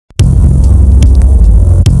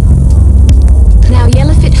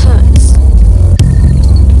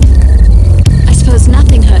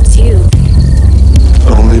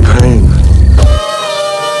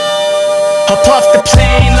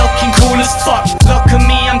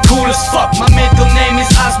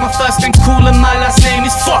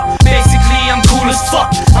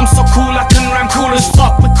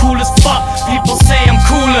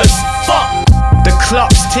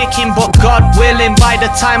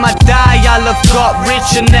time I die, I'll have got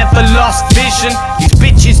rich and never lost vision. These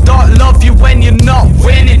bitches don't love you when you're not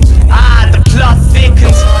winning. The plot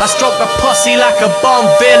thickens. I stroke the pussy like a Bond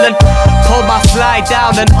villain. Pulled my fly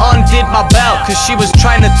down and undid my belt, cause she was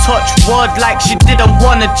trying to touch wood like she didn't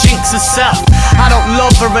wanna jinx herself. I don't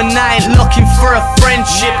love her and I ain't looking for a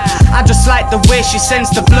friendship. I just like the way she sends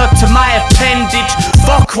the blood to my appendage.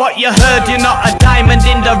 Fuck what you heard, you're not a diamond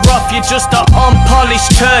in the rough, you're just an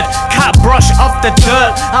unpolished turd. Can't brush off the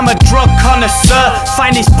dirt, I'm a drug connoisseur.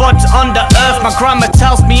 Finest buds on the earth. My grandma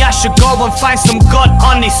tells me I should go and find some good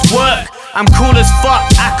honest work. I'm cool as fuck,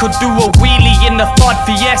 I could do a wheelie in the Ford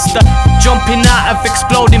Fiesta. Jumping out of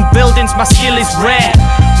exploding buildings, my skill is rare.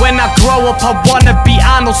 When I grow up I wanna be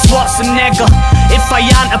Arnold Schwarzenegger. If I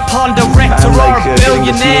ain't a pawn director or a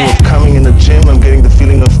billionaire. I'm getting the feeling of coming in the gym, I'm getting the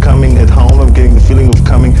feeling of coming at home, I'm getting the feeling of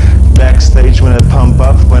coming backstage when I pump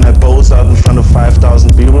up, when I pose out in front of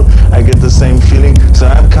 5,000 people. I get the same feeling, so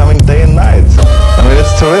I'm coming day and night. I mean,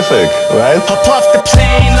 it's terrific, right? Hop off the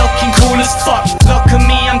plane looking cool as fuck. Look at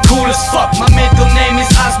me, I'm cool as fuck. My middle name is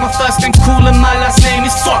Az, my first name cool and my last name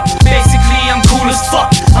is fuck. Basically I'm cool as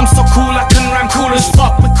fuck. I'm so cool I can rhyme cool as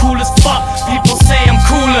fuck with cool as fuck. People say I'm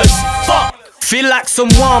cool as fuck. Feel like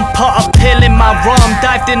someone put a pill in my rum.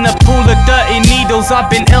 Dived in a pool of dirty needles, I've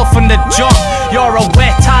been ill from the jump. You're a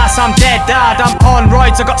wet ass, I'm dead dad. I'm on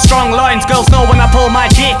roids, I got strong lines. Girls know when I pull my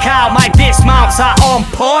dick out, my dismounts are on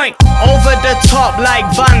point. Over the top like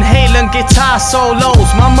Van Halen guitar solos.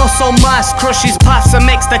 My muscle mass crushes paths and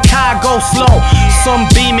makes the car go slow. Sun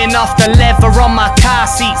beaming off the leather on my car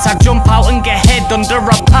seats. I jump out and get head under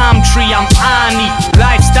a palm tree, I'm Arnie.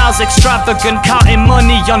 Lifestyle's extravagant, counting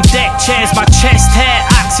money on deck chairs. My chest hair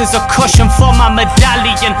acts as a cushion for my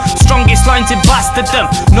medallion. Strongest lines in bastardom,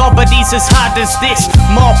 nobody's as hard as this.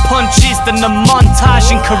 More punches than the montage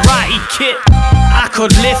in Karate Kid. I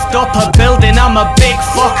could lift up a building, I'm a big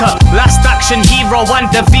fucker. Last action hero and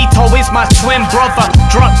DeVito is my twin brother.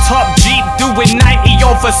 Drop top Jeep doing 90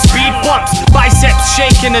 over speed bumps. Biceps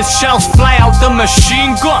shaking as shells fly out the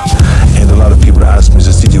machine gun. And a lot of people ask me,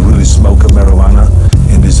 just, did you really smoke a marijuana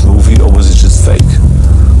in this movie, or was it